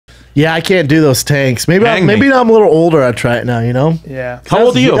Yeah, I can't do those tanks. Maybe Hang maybe me. I'm a little older. I try it now. You know. Yeah. How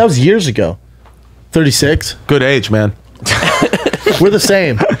old are you? That was years ago. 36. Good age, man. We're the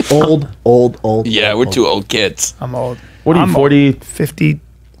same. Old. Yeah, we're two old kids. I'm old. What are you, I'm 40?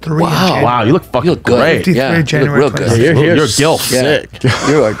 53. Wow. Wow, you look fucking You look good. great. 53 Yeah, you look January real good. 26th. Your hair You're is a gilf. sick.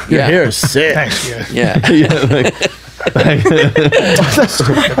 You are, Your yeah. hair is sick. Thanks, guys. Yeah. Good, man.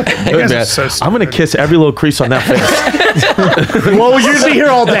 are so I'm gonna kiss every little crease on that face. Well, we're gonna be here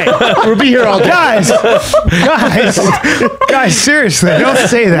all day. We'll be here all day. Guys, seriously, don't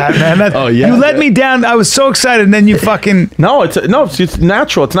say that, man. Oh, yeah. You let me down. I was so excited, and then you fucking. No, it's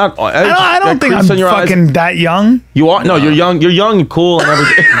natural. It's not. I don't think I'm fucking that young. You are no. You're young. You're young and cool and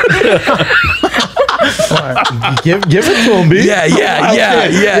everything. Give it to him, B. Yeah. give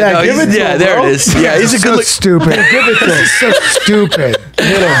it to him, there bro. it is. Yeah, he's a so good look. stupid. Give it to him. So stupid.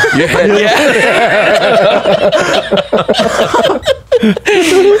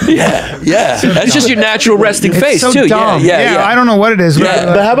 Yeah. That's just your natural resting It's face, so too. dumb. Yeah. I don't know what it is. Yeah.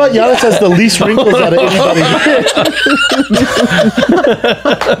 But how about Giannis has the least wrinkles out of anybody?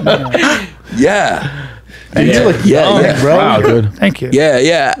 Yeah. You look Yeah, young, bro. Wow, dude. Thank you.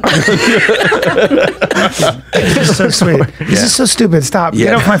 Yeah. This is so sweet. This is so stupid. Stop. Yeah.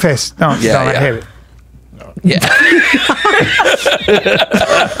 Get off my face. Don't. Yeah, Don't. I yeah. hate it.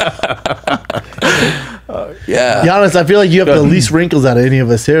 Yeah. Giannis, I feel like you have the least wrinkles out of any of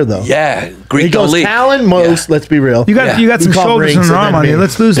us here, though. Yeah. He Greek goes elite. talent most. Let's be real. You got Yeah. you got some We call shoulders rings and an and arm then on you. me.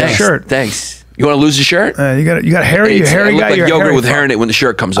 Let's lose that Thanks. shirt. Thanks. You want to lose the shirt? You got hairy. You're It's, hairy I look guy. like You're yogurt hairy with fuck. hair in it when the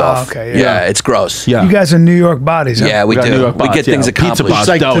shirt comes off. okay, yeah. It's gross. Yeah. You guys are New York bodies. Huh? Yeah, we got New do. York We bots, get things yeah. Pizza accomplished. bots. It's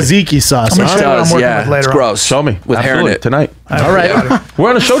like dough. tzatziki sauce. I'm gonna huh? show you what I'm working Yeah, with later it's on. gross. Show me. With hair in Absolutely. it. Tonight. All right. We're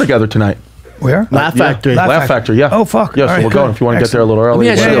on a show together tonight. Where? Laugh Factory. Laugh Factory, yeah. Oh, fuck. Yeah, All so right, we're going good. if you want to get there a little Let early. me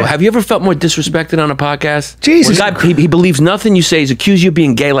ask you, whatever. have you ever felt more disrespected on a podcast? Jesus. One guy, he believes nothing you say. He's accused you of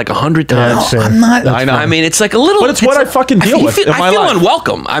being gay like 100 times. fair. I'm not. I know. I mean, it's like a little. But it's what I fucking deal with in my I feel life.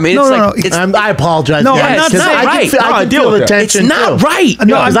 unwelcome. I mean, No, it's no, like no, it's, I apologize. No, Giannis, I'm not 'cause saying I right. can, No, I I can deal feel with the that. it's tension not too. right. No,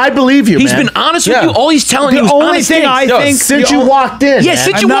 Because I believe you, He's man. been honest with Yeah. you. All he's telling you The is only honest thing things. I think Since you walked in, Yeah,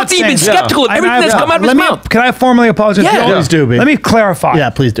 since I'm you not walked in, you've been saying- skeptical of everything that's come out of his Let me. mouth. Can I formally apologize? Yeah. You always do, B. Let me clarify.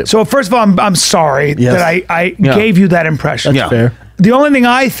 Yeah, please do. So first of all, I'm sorry Yes. that I Yeah. gave you that impression. That's fair. The only thing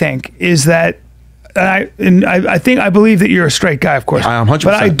I think is that. I believe that you're a straight guy, of course. I am 100%.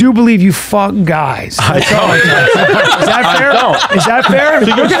 But I do believe you fuck guys. That's all. Is that fair? don't. Is that fair? So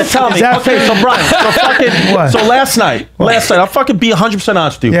you're gonna tell me? Is that Okay, fair? so Brian, What? so last night, I'll fucking be 100%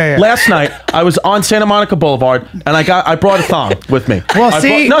 honest with you. Yeah, yeah. Last night, I was on Santa Monica Boulevard, and I brought a thong with me. Well, I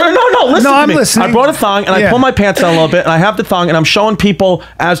see- no, listen No, to I'm me. listening. I brought a thong, and I Yeah. pull my pants down a little bit, and I have the thong, and I'm showing people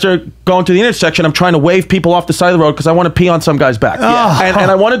as they're going to the intersection. I'm trying to wave people off the side of the road because I want to pee on some guy's back. Yeah. And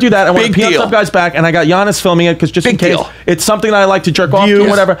I want to do that. I want to Big pee on deal. some guy's back, and I got Giannis filming it because just in Big case deal. it's something that I like to jerk off to Views. or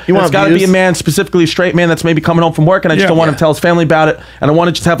whatever. You want It's got to be views? a man, specifically a straight man that's maybe coming home from work, and I just Yeah. don't want him Yeah. to tell his family about it, and I want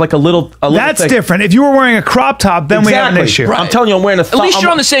to just have like a little That's thing. different. If you were wearing a crop top, then we have an issue. Right. I'm telling you, I'm wearing a thong. least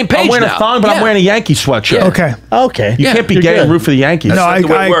you're on the same page I'm wearing now. a thong, but I'm Yeah. wearing a Yankee sweatshirt. Yeah. Okay. Okay. You can't be You're gay and good. root for the Yankees. No, not the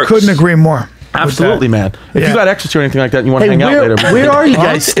way it I works. couldn't agree more. Absolutely, man. If Yeah. you got ecstasy or anything like that, and you want to Hey, hang out later. where are you Huh?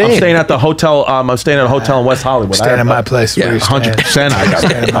 guys staying? I'm staying at the hotel. I'm staying at a hotel in West Hollywood. Staying at my place. Yeah, where you're staying. 100%. I got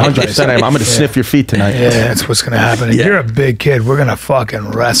Staying at my 100%. I'm going to sniff your feet tonight. Yeah, that's what's gonna happen. Yeah. You're a big kid. We're gonna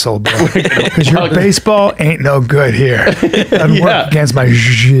fucking wrestle, bro. Because your baseball ain't no good here. Doesn't Yeah. work against my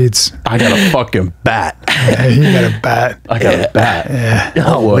shits. I got a fucking bat. Yeah, you got a bat. I got a bat. Yeah.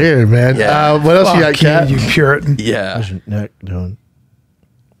 Oh, Weird, man. Yeah. What else you got, Fuck you, Kat? you Puritan. Yeah. How's your neck doing?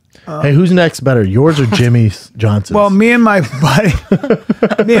 Hey, who's next better, yours or Jimmy Johnson's? Well, me and my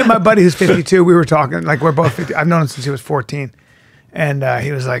buddy who's 52, we were talking, like we're both 50. I've known him since he was 14. And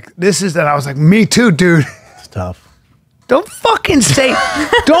he was like, this is that. I was like, me too, dude. it's tough. Don't fucking say,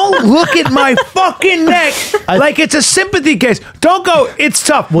 don't look at my fucking neck like it's a sympathy case. Don't go, it's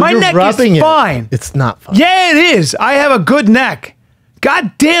tough. Well, my you're neck rubbing is it. fine. It's not fine. Yeah, it is. I have a good neck.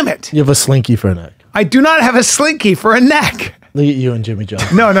 God damn it. You have a slinky for a neck. I do not have a slinky for a neck. Look at you and Jimmy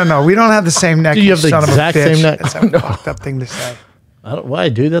Johnson. No. We don't have the same neck. Do you have the son of a exact bitch. same neck? That's a fucked up thing to say. I don't, why,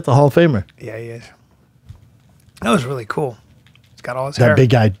 dude? That's a Hall of Famer. Yeah, he is. That was really cool. He's got all his hair. That big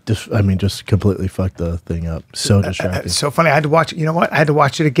guy just completely fucked the thing up. So distracting. It's so funny. I had to watch it. You know what? I had to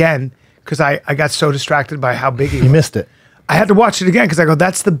watch it again because I got so distracted by how big he You was. missed it. I had to watch it again because I go,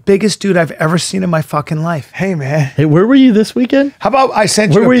 that's the biggest dude I've ever seen in my fucking life. Hey, man. Hey, where were you this weekend? How about I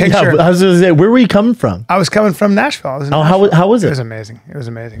sent Where you were a you? picture? I was gonna say, where were you coming from? I was coming from Nashville. I was in Oh, Nashville. how was It it? was amazing. It was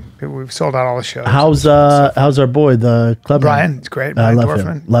amazing. We've sold out all the shows. How's our boy, the club? Brian? It's great. I Brian love Dorfman.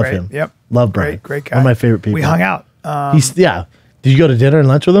 him. Love Great. him. Yep. Love Brian. Great guy. One of my favorite people. We hung out. He's Did you go to dinner and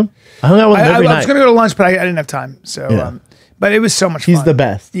lunch with him? I hung out with him every I night. was going to go to lunch, but I didn't have time. So, Yeah. But it was so much He's fun. the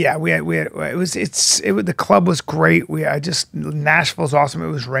best. Yeah, the club was great. Nashville's awesome. It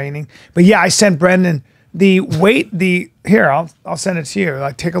was raining. But yeah, I sent Brendan I'll send it to you.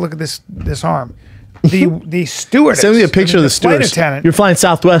 Like, take a look at this arm. The stewardess. Send me a picture of the flight stewardess. attendant. You're flying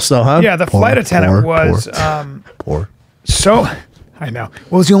Southwest though, huh? Yeah, the flight attendant was poor. so. I know.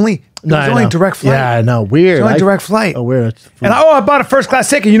 Well, it was the only direct flight. Yeah, I know. Weird. It was the only direct flight. Oh, weird. And I bought a first class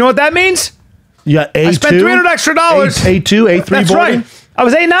ticket. You know what that means? You got A2. I spent $300 extra. A2, A3 That's boarding. right. I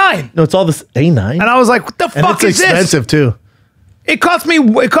was A9. No, it's all this A9. And I was like, what the And fuck it's is expensive too. this? It cost me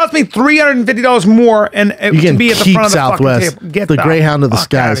 $350 more You to can be at the keep front of the Southwest. fucking table. Get the Greyhound of the fuck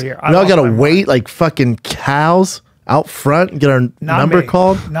skies. outta We here. all lost gotta my wait mind. like fucking cows out front and get our Not number me.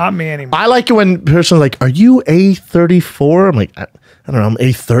 called. Not me anymore. I like it when a person's like, "Are you A34?" I'm like, I don't know. I'm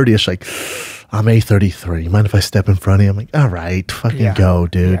A30ish. Like, I'm A33. Mind if I step in front of you? I'm like, all right, fucking go,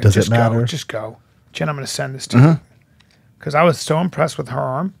 dude. Yeah, Does it just matter? Go, just go. Jen, I'm going to send this to you. Because I was so impressed with her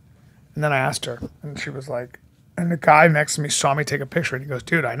arm. And then I asked her, and she was like, and the guy next to me saw me take a picture, and he goes,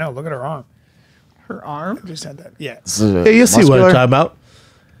 dude, I know, look at her arm. Her arm? I just said that. Yeah. Yeah, you see what I'm talking about.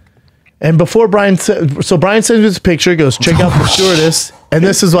 And before Brian said, so Brian sends me this picture, goes, check out the stewardess. And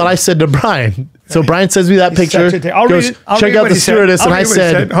this is what I said to Brian. So Brian sends me that picture, I'll goes, read it. I'll check read out what the he said. stewardess. I'll And I read what he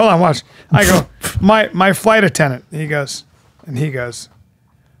said, hold on, watch. I go, my flight attendant. He goes,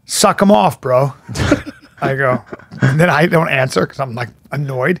 suck him off, bro. I go, and then I don't answer because I'm like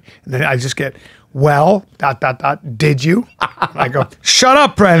annoyed. And then I just get, well, ... did you? And I go, shut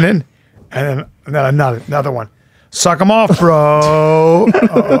up, Brendan. And then another one. Suck him off, bro.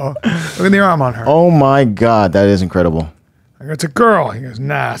 Uh-oh. Look at the arm on her. Oh my God, that is incredible. I go, it's a girl. He goes,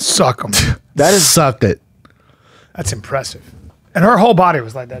 nah, suck him. that is sucked it. That's impressive. And her whole body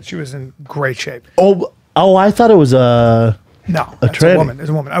was like that. She was in great shape. Oh, I thought it was a. No, that's a tranny. woman. It's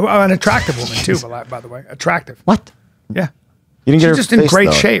a woman. An attractive woman too, by the way. Attractive. What? Yeah. You didn't get She's her just in face, great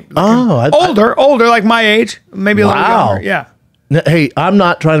though. shape. Oh, older, like my age, maybe a little Wow. younger. Yeah. Hey, I'm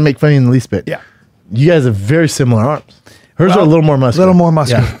not trying to make fun of you in the least bit. Yeah. You guys have very similar arms. Hers Well, are a little more muscular. little more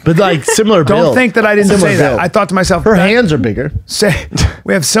muscular. Yeah. But like similar build. Don't think that I didn't Similar say that. build. I thought to myself, Her hands are bigger.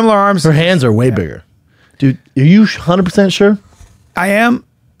 we have similar arms. Her hands are way bigger. Dude, are you 100% sure? I am.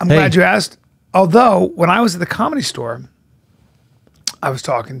 I'm glad you asked. Although, when I was at the Comedy Store, I was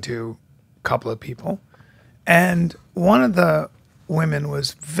talking to a couple of people, and one of the women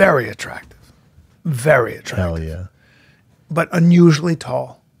was very attractive. Very attractive. Hell yeah. But unusually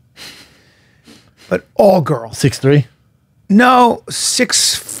tall. But all girls. 6'3"? No,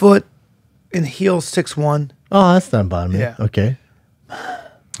 6 foot in heels, 6'1". Oh, that's not bad, man. Yeah. Okay.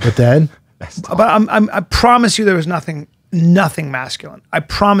 But then? But I promise you there was nothing masculine. I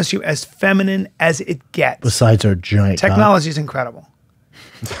promise you as feminine as it gets. Besides her giant Technology is incredible.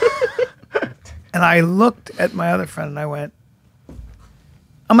 And I looked at my other friend and I went,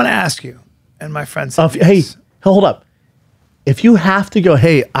 I'm going to ask you. And my friend said, Hey, yes. hold up. If you have to go,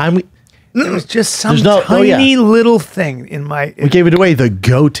 hey, It was just some There's no- oh, yeah. tiny little thing in my. we gave it away, the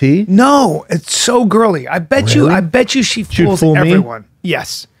goatee. No, it's so girly. I bet you she fools fool me? everyone.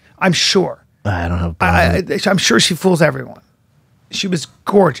 Yes, I'm sure. I don't have a problem. I'm sure she fools everyone. She was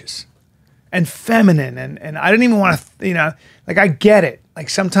gorgeous and feminine, and I didn't even want to, like I get it. Like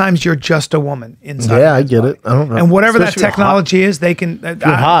sometimes you're just a woman inside. Yeah, of I this get body. it. I don't know. And whatever that Especially if you're technology is, they can. You're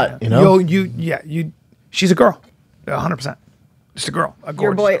hot, you know? She's a girl, 100%. Just a girl. A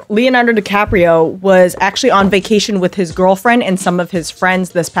Your gorgeous boy girl. Leonardo DiCaprio was actually on vacation with his girlfriend and some of his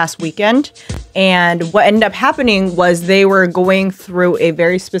friends this past weekend. And what ended up happening was they were going through a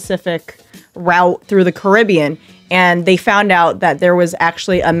very specific route through the Caribbean. And they found out that there was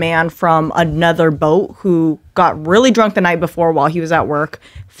actually a man from another boat who got really drunk the night before while he was at work,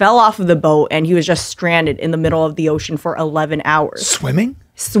 fell off of the boat, and he was just stranded in the middle of the ocean for 11 hours. Swimming.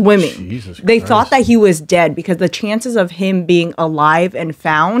 They thought that he was dead because the chances of him being alive and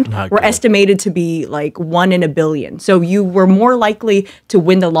found Not were good. estimated to be like 1 in a billion. So you were more likely to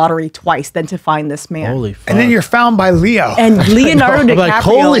win the lottery twice than to find this man. Holy fuck. And then you're found by Leo. And Leonardo I'm like, DiCaprio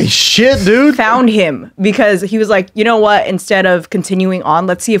holy shit, dude. found him because he was like, you know what? Instead of continuing on,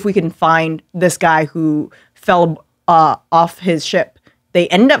 let's see if we can find this guy who fell off his ship. They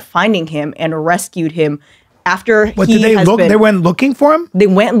ended up finding him and rescued him after What he did they has look? been- They went looking for him. They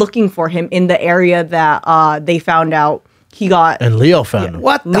went looking for him in the area that they found out he got. And Leo found him.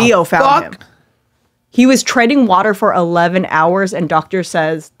 What? Leo the found fuck? him. He was treading water for 11 hours, and doctors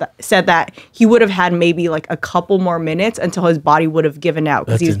said that he would have had maybe like a couple more minutes until his body would have given out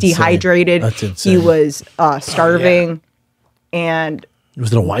because he was That's insane. dehydrated. That's He insane. was starving, and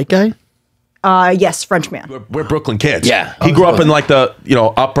Was it a white guy? Yes, French man. We're Brooklyn kids. Yeah. He grew up in like the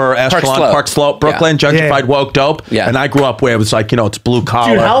upper echelon, Slope. Park Slope, Brooklyn, gentrified, woke, dope. Yeah. And I grew up where it was like, it's blue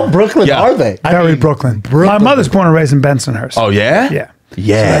collar. Dude, how Brooklyn Yeah. are they? Very Brooklyn. My mother's born and raised in Bensonhurst. Oh yeah. Yeah.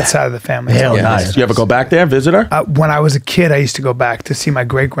 Yeah. So that side of the family. Hell Yeah. nice. You ever go back there, visit her? When I was a kid, I used to go back to see my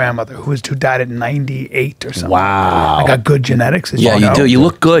great grandmother, who died at 98 or something. Wow. I got good genetics. As Yeah, you know. do. You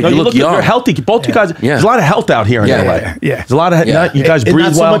look good. No, you look young. You're healthy. Both you guys. Yeah. There's a lot of health out here in Yeah. LA. Yeah. There's a lot of. Yeah. You guys And breathe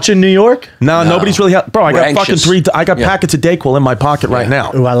not well. so much in New York. No, nobody's really bro. I We're got anxious. I got Yeah. packets of Dayquil in my pocket right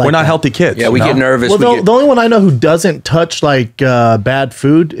now. Ooh, I like We're not that. healthy kids. Yeah, we you get know? nervous. Well, the only one I know who doesn't touch like bad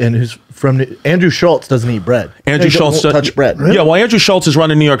food and who's from Andrew Schultz doesn't eat bread. Andrew Schultz won't touch bread. Yeah, well, Andrew Schultz is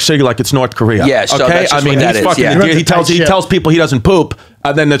running New York City like it's North Korea. Yeah, so okay. that's just I mean, what that he's is, fucking. yeah. He tells Tight ship. people he doesn't poop.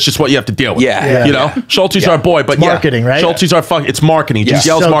 And then that's just what you have to deal with. Yeah. You know, Schultz is our boy, but It's marketing, right? Schultz is our fuck. It's marketing. He just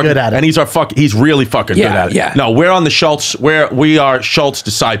Yeah. yells So marketing, good at it. and he's really fucking Yeah, good at it. yeah. No, we're on the Schultz. We are Schultz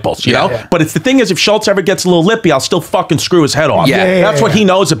disciples. You Yeah. know. Yeah. But it's the thing is, if Schultz ever gets a little lippy, I'll still fucking screw his head off. Yeah. That's what he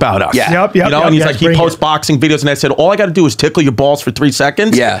knows about us. Yeah. Yep, You know, and he's yep. like, he bring posts it. boxing videos, and I said, all I got to do is tickle your balls for 3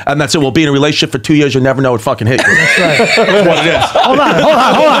 seconds. Yeah. And that's it. We'll be in a relationship for 2 years. You'll never know it fucking hit you. That's what it is. Hold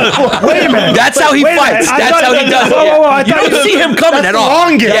on. Wait a minute. That's how he Wait a minute. fights. I That's thought- how he does it. Whoa, whoa, whoa, I You thought don't see him coming at all.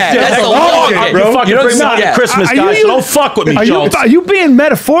 longest. Yeah, Yeah, that's that's the the longest, longest, You bro. fucking You don't bring me see- on yeah. Christmas, Are guys. you- Don't fuck with me, Are Schultz. you being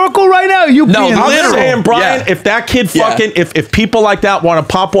metaphorical right now? Or are you No, being I'm literal. saying, Brian, Yeah. if that kid Yeah. fucking, if people like that want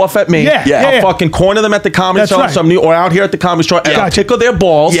to pop off at me, Yeah, yeah, I'll yeah. fucking corner them at the comedy That's store right. or out here at the comedy store, and I'll Gotcha. tickle their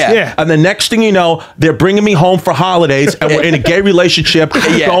balls. Yeah. Yeah. And the next thing you know, they're bringing me home for holidays, and we're in a gay relationship,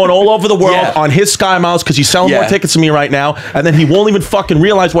 Yeah. going all over the world Yeah. on his Sky Miles because he's selling more Yeah. tickets to me right now, and then he won't even fucking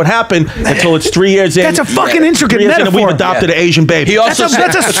realize what happened until it's 3 years in. That's a fucking intricate 3 years in, and we've metaphor. adopted an Asian baby. He also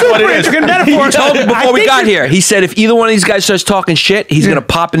That's a said, super intricate metaphor. he told me I before we think got you're- here. He said if either one of these guys starts talking shit, he's gonna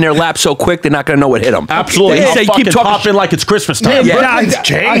pop in their lap so quick they're not gonna know what hit them. Absolutely. He I'll said fucking keep talking. pop in like it's Christmas time. Yeah. Brooklyn's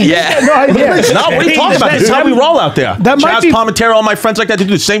changed. Yeah. No, No, what are you talking about? This is how we roll out there. That might Chaz be- Palmintero, all my friends like that, they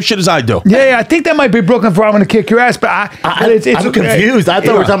do the same shit as I do. Yeah, I think that might be Brooklyn for I'm going to kick your ass, but it's I'm confused. I thought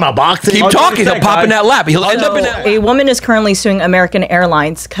we were talking about boxing. Keep Oh, talking. no, He'll pop in that lap. He'll end up in So that. a woman is currently suing American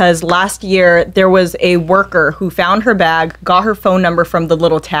Airlines because last year there was a worker who found her bag, got her phone number from the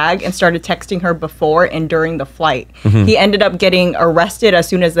little tag, and started texting her before and during the flight. He ended up getting arrested as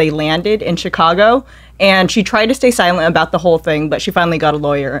soon as they landed in Chicago, and she tried to stay silent about the whole thing, but she finally got a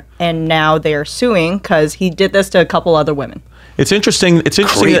lawyer, and now they're suing because he did this to a couple other women. It's interesting. It's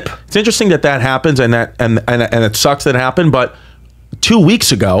interesting. Creep. It's interesting that happens, and it sucks that it happened. But 2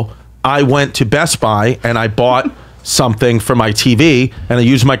 weeks ago, I went to Best Buy and I bought something for my TV, and I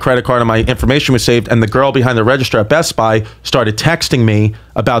used my credit card, and my information was saved. And the girl behind the register at Best Buy started texting me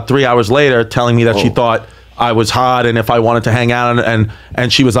about 3 hours later, telling me that she thought I was hot, and if I wanted to hang out,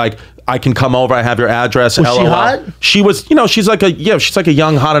 and she was like, I can come over. I have your address. Was she LOL. hot? She was, she's like a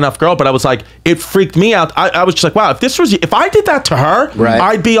young, hot enough girl. But I was like, it freaked me out. I was just like, wow, if I did that to her, Right.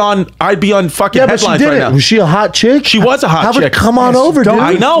 I'd be on fucking Yeah, but she headlines did right it. now. Was she a hot chick? She was a hot How about chick. come on over, dude? Don't-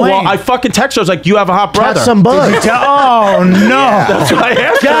 I know. Well, Explain. I fucking texted her. I was like, you have a hot brother. Have some buzz. Oh, no. That's what I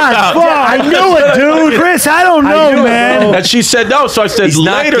asked her God, about. fuck, I knew it, dude. Chris, I don't know, knew it, man. bro. And she said no. So I said, He's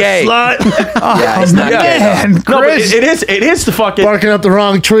not later, gay. slut. Yeah, he's not Yeah. gay. Man, No, but Chris. it is the fucking. Barking up the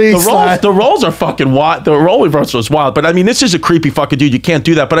wrong tree. The roles are fucking wild. The role reversal is wild. But I mean, this is a creepy fucking dude. You can't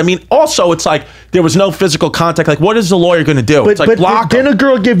do that. But I mean, also, it's like there was no physical contact. Like, what is the lawyer going to do? But, It's like block didn't him. a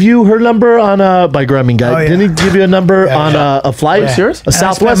girl give you her number on by Grumming guy? Oh, yeah. Didn't he give you a number on a flight? Yeah. Serious? A And I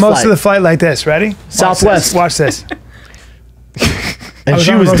spent Southwest most flight. of the flight like this. Ready? Southwest. Watch this. and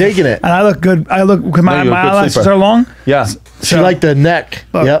she on was the road, digging it. And I look good. I look because my No, you're a good eyelashes sleeper. are long. Yeah. She liked the neck.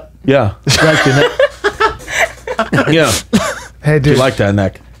 Look. Yep. Yeah. She liked the neck. Yeah. Hey, dude, You like that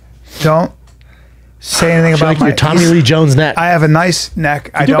neck? don't say anything She about liked my your Tommy Lee Jones neck. I have a nice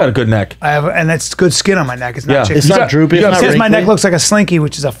neck. I You don't. got a good neck. I have, and it's good skin on my neck. It's not Yeah. chicken. It's not droopy. It's you not Says my wrinkly. neck looks like a slinky,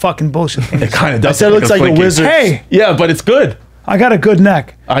 which is a fucking bullshit thing. It kind of does. I said it looks like a slinky. wizard. Hey, Yeah, but it's good. I got a good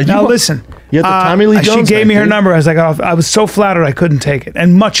neck. You Now are- listen. You got the Tommy Lee She Jones gave neck, me her dude. number as I got off. I was so flattered I couldn't take it,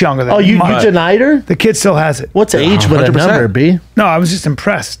 and much younger than Oh, you much. denied her? The kid still has it. What's age with a 100%. number, B? No, I was just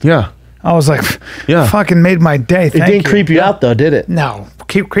impressed. Yeah. I was like, Yeah. fucking made my day. It Thank didn't you. creep you out though, did it? No,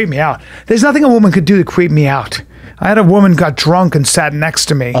 creep me out. There's nothing a woman could do to creep me out. I had a woman got drunk and sat next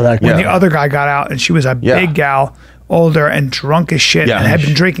to me Oh, that- when Yeah. the other guy got out, and she was a Yeah. big gal, older and drunk as shit, Yeah. and had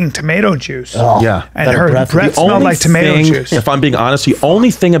been drinking tomato juice. Yeah. And Better her breath. breath, The smelled like tomato thing, juice. If I'm being honest, the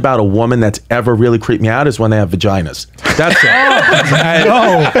only thing about a woman that's ever really creeped me out is when they have vaginas. That's it.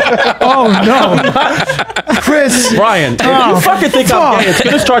 Oh no, Chris. Brian, if you fucking think I'm gay, it's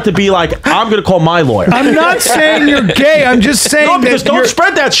gonna start to be like I'm gonna call my lawyer. I'm not saying you're gay. I'm just saying No, because that don't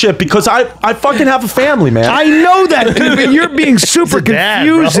spread that shit because I fucking have a family, man. I know that, dude, but you're being super dad,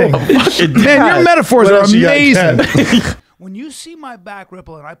 bro. confusing. Fucking Man, dad. your metaphors What are else you got, amazing. Ken? When you see my back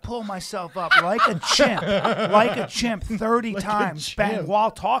ripple and I pull myself up like a chimp 30 times bang,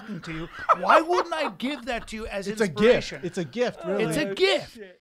 while talking to you, why wouldn't I give that to you as It's a gift. inspiration? It's a gift, really. It's a gift.